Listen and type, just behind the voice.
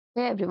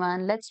Hey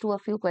everyone, let's do a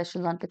few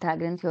questions on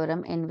Pythagorean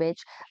theorem in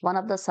which one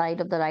of the side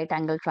of the right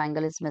angle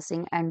triangle is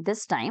missing, and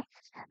this time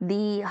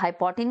the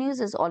hypotenuse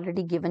is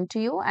already given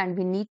to you and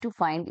we need to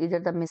find either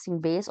the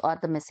missing base or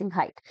the missing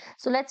height.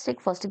 So let's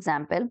take first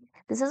example.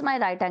 This is my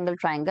right angle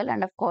triangle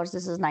and of course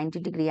this is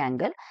 90-degree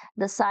angle.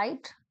 The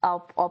side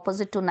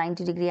opposite to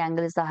 90-degree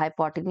angle is the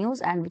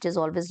hypotenuse and which is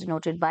always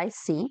denoted by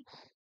C.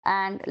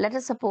 And let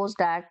us suppose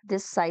that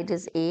this side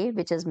is A,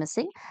 which is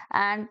missing,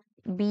 and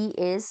B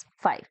is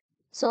 5.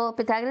 So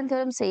Pythagorean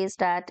theorem says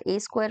that a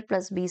square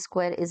plus b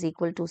square is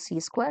equal to c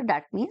square.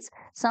 That means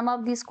sum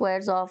of the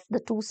squares of the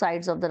two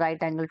sides of the right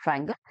angle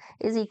triangle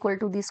is equal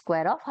to the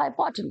square of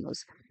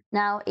hypotenuse.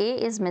 Now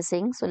a is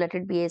missing, so let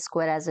it be a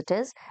square as it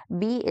is.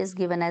 B is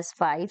given as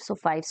 5, so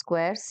 5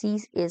 square. C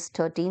is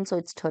 13, so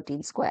it's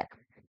 13 square.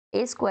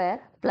 A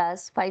square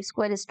plus 5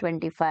 square is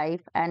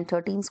 25 and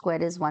 13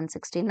 square is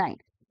 169.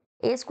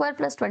 A square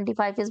plus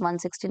 25 is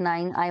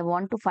 169. I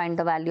want to find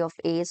the value of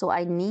A, so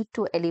I need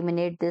to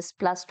eliminate this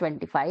plus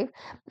 25.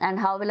 And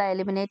how will I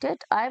eliminate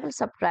it? I will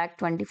subtract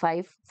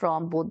 25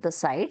 from both the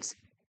sides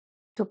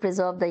to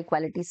preserve the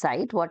equality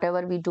side.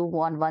 Whatever we do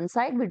on one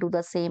side, we do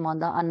the same on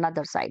the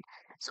another side.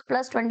 So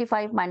plus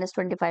 25 minus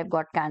 25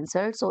 got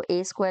cancelled. So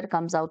A square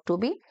comes out to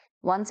be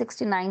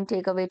 169,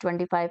 take away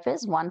 25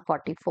 is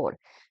 144.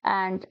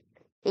 And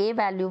A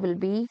value will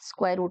be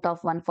square root of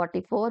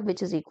 144,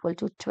 which is equal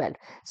to 12.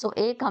 So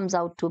A comes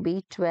out to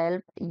be 12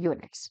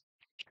 units.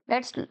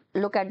 Let's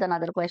look at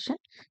another question.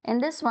 In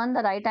this one,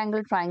 the right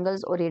angle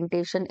triangle's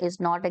orientation is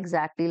not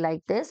exactly like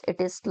this. It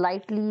is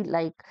slightly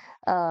like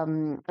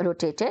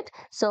rotated.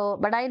 So,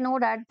 but I know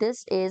that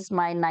this is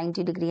my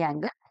 90-degree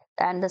angle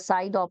and the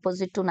side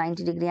opposite to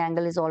 90-degree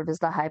angle is always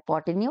the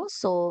hypotenuse.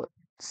 So,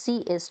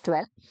 C is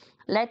 12.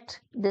 Let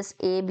this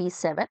A be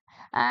 7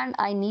 and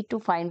I need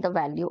to find the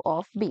value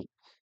of B.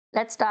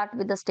 Let's start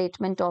with the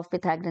statement of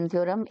Pythagorean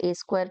theorem. A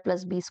square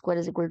plus B square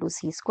is equal to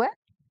C square.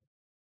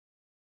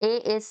 A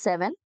is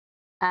 7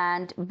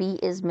 and B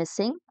is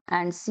missing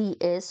and C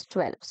is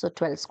 12. So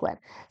 12 square.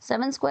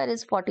 7 square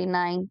is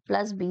 49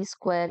 plus B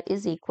square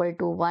is equal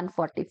to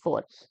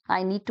 144.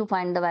 I need to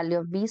find the value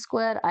of B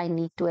square. I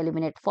need to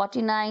eliminate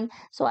 49.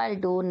 So I'll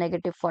do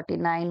negative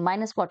 49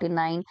 minus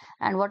 49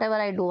 and whatever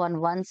I do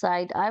on one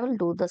side, I will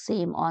do the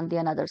same on the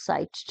another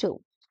side too.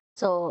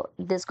 So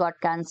this got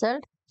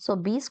cancelled. So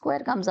B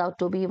square comes out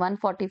to be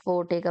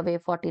 144, take away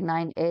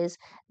 49 is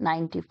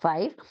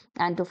 95.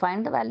 And to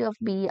find the value of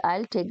B,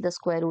 I'll take the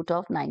square root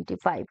of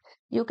 95.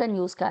 You can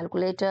use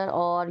calculator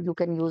or you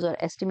can use your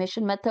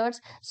estimation methods.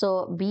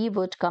 So B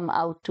would come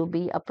out to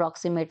be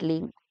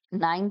approximately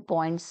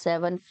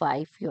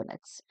 9.75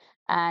 units.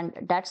 And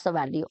that's the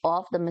value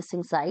of the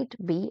missing side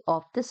B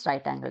of this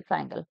right angle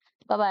triangle.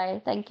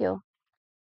 Bye-bye. Thank you.